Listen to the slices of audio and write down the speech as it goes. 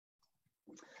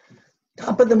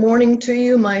Top of the morning to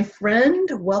you, my friend.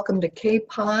 Welcome to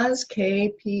KPOZ,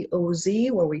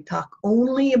 KPOZ, where we talk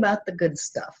only about the good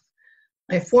stuff.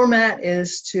 My format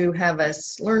is to have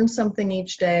us learn something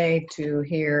each day, to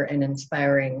hear an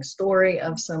inspiring story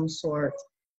of some sort,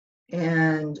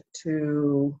 and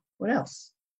to, what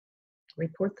else?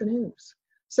 Report the news.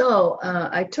 So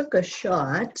I took a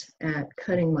shot at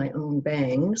cutting my own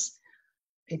bangs.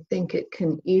 I think it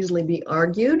can easily be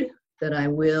argued that I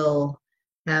will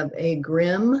have a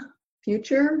grim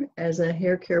future as a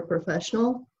hair care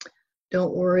professional.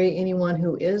 Don't worry, anyone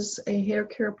who is a hair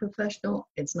care professional,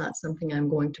 it's not something I'm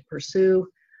going to pursue.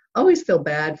 I always feel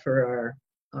bad for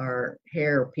our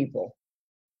hair people.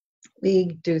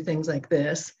 We do things like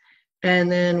this,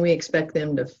 and then we expect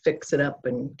them to fix it up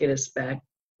and get us back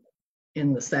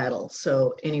in the saddle.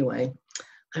 So anyway,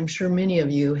 I'm sure many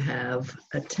of you have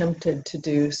attempted to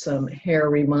do some hair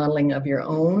remodeling of your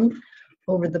own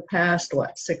over the past,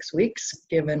 6 weeks,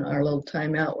 given our little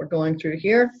timeout we're going through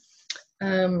here.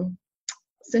 Send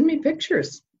me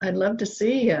pictures. I'd love to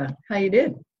see how you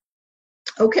did.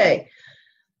 Okay,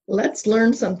 let's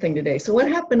learn something today. So what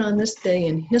happened on this day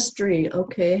in history?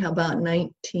 Okay, how about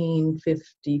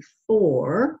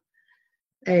 1954?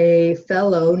 A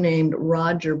fellow named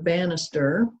Roger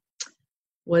Bannister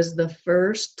was the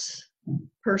first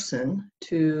person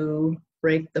to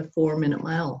break the 4-minute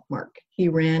mile mark. He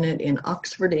ran it in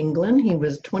Oxford, England. He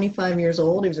was 25 years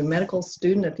old. He was a medical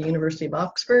student at the University of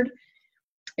Oxford,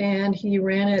 and he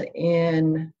ran it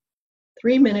in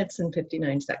 3 minutes and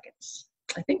 59 seconds.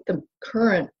 I think the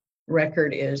current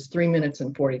record is 3 minutes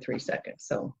and 43 seconds.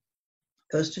 So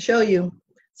goes to show you,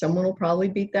 someone will probably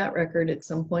beat that record at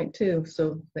some point too.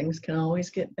 So things can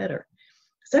always get better.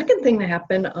 Second thing that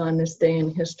happened on this day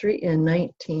in history in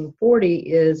 1940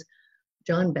 is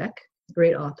John Beck,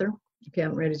 great author. If you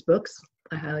haven't read his books,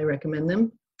 I highly recommend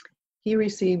them. He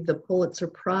received the Pulitzer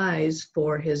Prize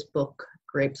for his book,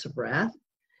 Grapes of Wrath.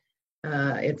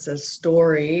 It's a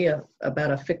story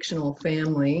about a fictional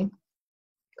family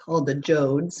called the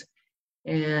Joads,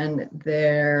 and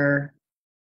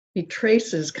he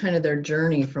traces kind of their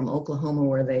journey from Oklahoma,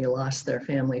 where they lost their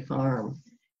family farm,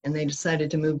 and they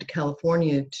decided to move to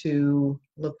California to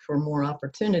look for more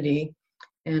opportunity.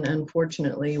 And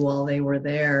unfortunately, while they were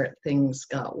there, things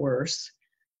got worse.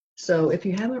 So if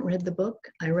you haven't read the book,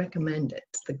 I recommend it.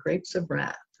 It's The Grapes of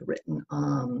Wrath, written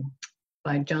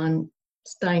by John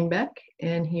Steinbeck,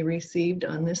 and he received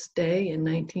on this day in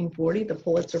 1940 the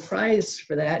Pulitzer Prize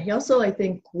for that. He also, I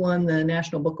think, won the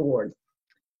National Book Award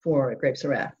for Grapes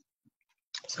of Wrath.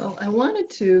 So I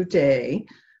wanted to today,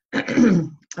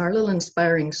 our little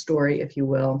inspiring story, if you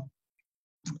will,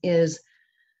 is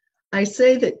I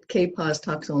say that KPOZ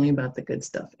talks only about the good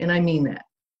stuff, and I mean that.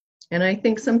 And I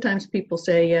think sometimes people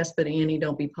say, yes, but Annie,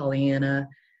 don't be Pollyanna.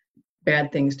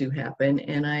 Bad things do happen.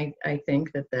 And I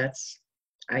think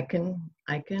I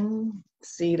can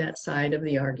see that side of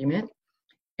the argument.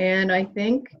 And I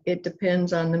think it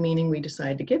depends on the meaning we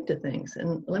decide to give to things.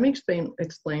 And let me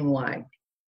explain why.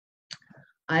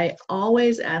 I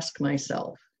always ask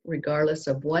myself, regardless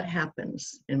of what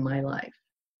happens in my life,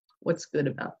 what's good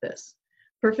about this?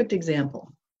 Perfect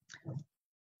example.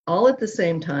 All at the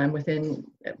same time, within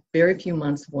very few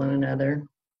months of one another,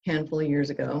 handful of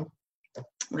years ago,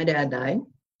 my dad died.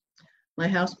 My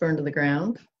house burned to the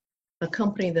ground. A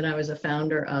company that I was a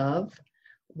founder of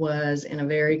was in a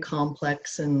very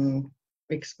complex and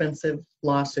expensive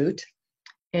lawsuit.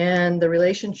 And the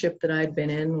relationship that I'd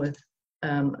been in with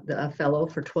a fellow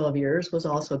for 12 years was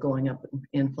also going up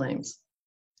in flames,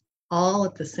 all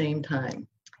at the same time.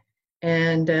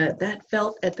 And that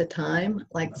felt at the time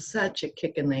like such a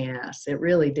kick in the ass. It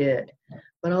really did.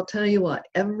 But I'll tell you what,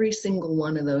 every single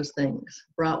one of those things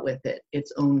brought with it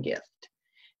its own gift.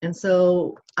 And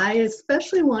so I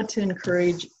especially want to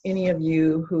encourage any of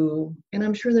you who, and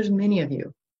I'm sure there's many of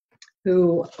you,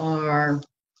 who are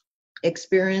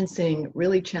experiencing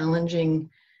really challenging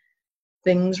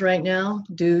things right now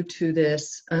due to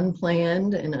this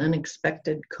unplanned and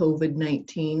unexpected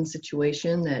COVID-19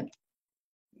 situation that,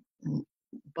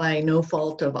 by no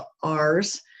fault of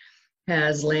ours,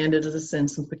 has landed us in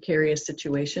some precarious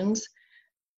situations.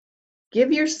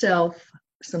 Give yourself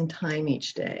some time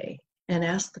each day and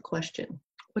ask the question,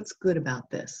 what's good about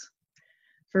this?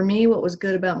 For me, what was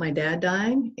good about my dad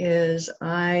dying is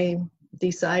I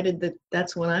decided that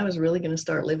that's when I was really going to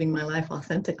start living my life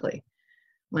authentically.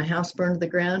 My house burned to the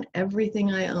ground.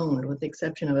 Everything I owned, with the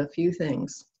exception of a few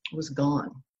things, was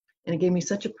gone. And it gave me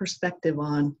such a perspective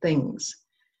on things,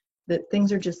 that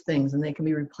things are just things and they can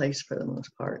be replaced for the most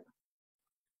part.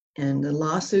 And the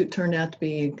lawsuit turned out to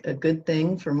be a good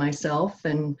thing for myself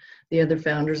and the other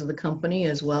founders of the company,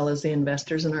 as well as the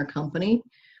investors in our company.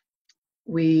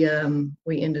 We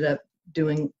ended up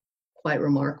doing quite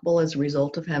remarkable as a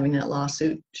result of having that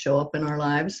lawsuit show up in our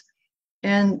lives.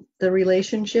 And the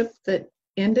relationship that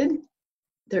ended,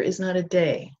 there is not a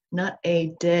day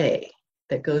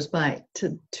that goes by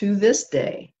to this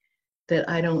day that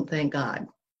I don't thank God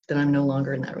that I'm no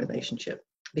longer in that relationship,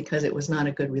 because it was not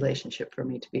a good relationship for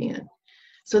me to be in.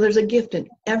 So there's a gift in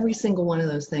every single one of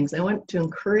those things. I want to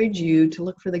encourage you to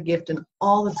look for the gift in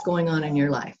all that's going on in your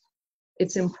life.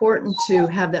 It's important to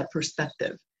have that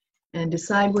perspective and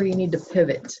decide where you need to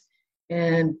pivot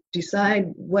and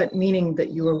decide what meaning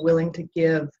that you are willing to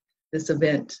give this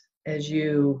event as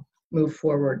you move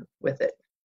forward with it.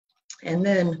 And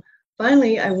then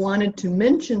finally, I wanted to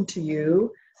mention to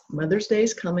you, Mother's Day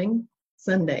is coming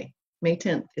Sunday. May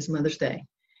 10th is Mother's Day.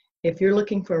 If you're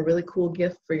looking for a really cool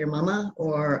gift for your mama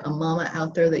or a mama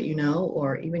out there that you know,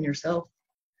 or even yourself,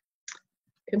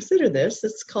 consider this.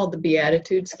 It's called the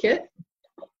Beatitudes Kit.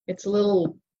 It's a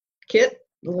little kit,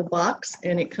 little box,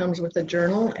 and it comes with a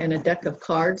journal and a deck of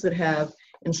cards that have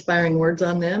inspiring words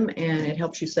on them, and it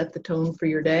helps you set the tone for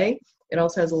your day. It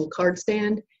also has a little card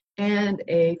stand and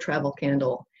a travel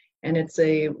candle, and it's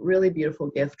a really beautiful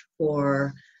gift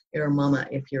for your mama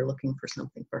if you're looking for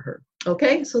something for her.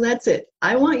 Okay, so that's it.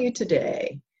 I want you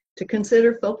today to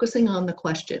consider focusing on the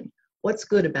question, what's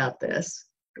good about this,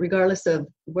 regardless of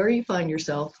where you find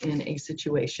yourself in a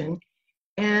situation,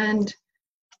 and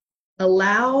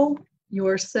allow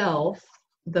yourself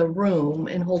the room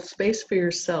and hold space for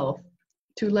yourself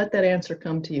to let that answer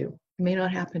come to you. It may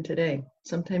not happen today.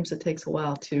 Sometimes it takes a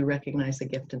while to recognize the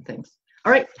gift in things.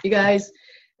 All right, you guys,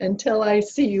 until I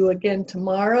see you again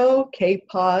tomorrow,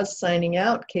 KPOZ signing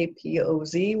out,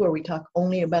 KPOZ, where we talk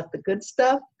only about the good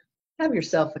stuff. Have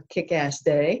yourself a kick-ass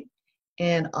day,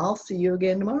 and I'll see you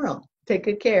again tomorrow. Take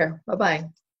good care. Bye-bye.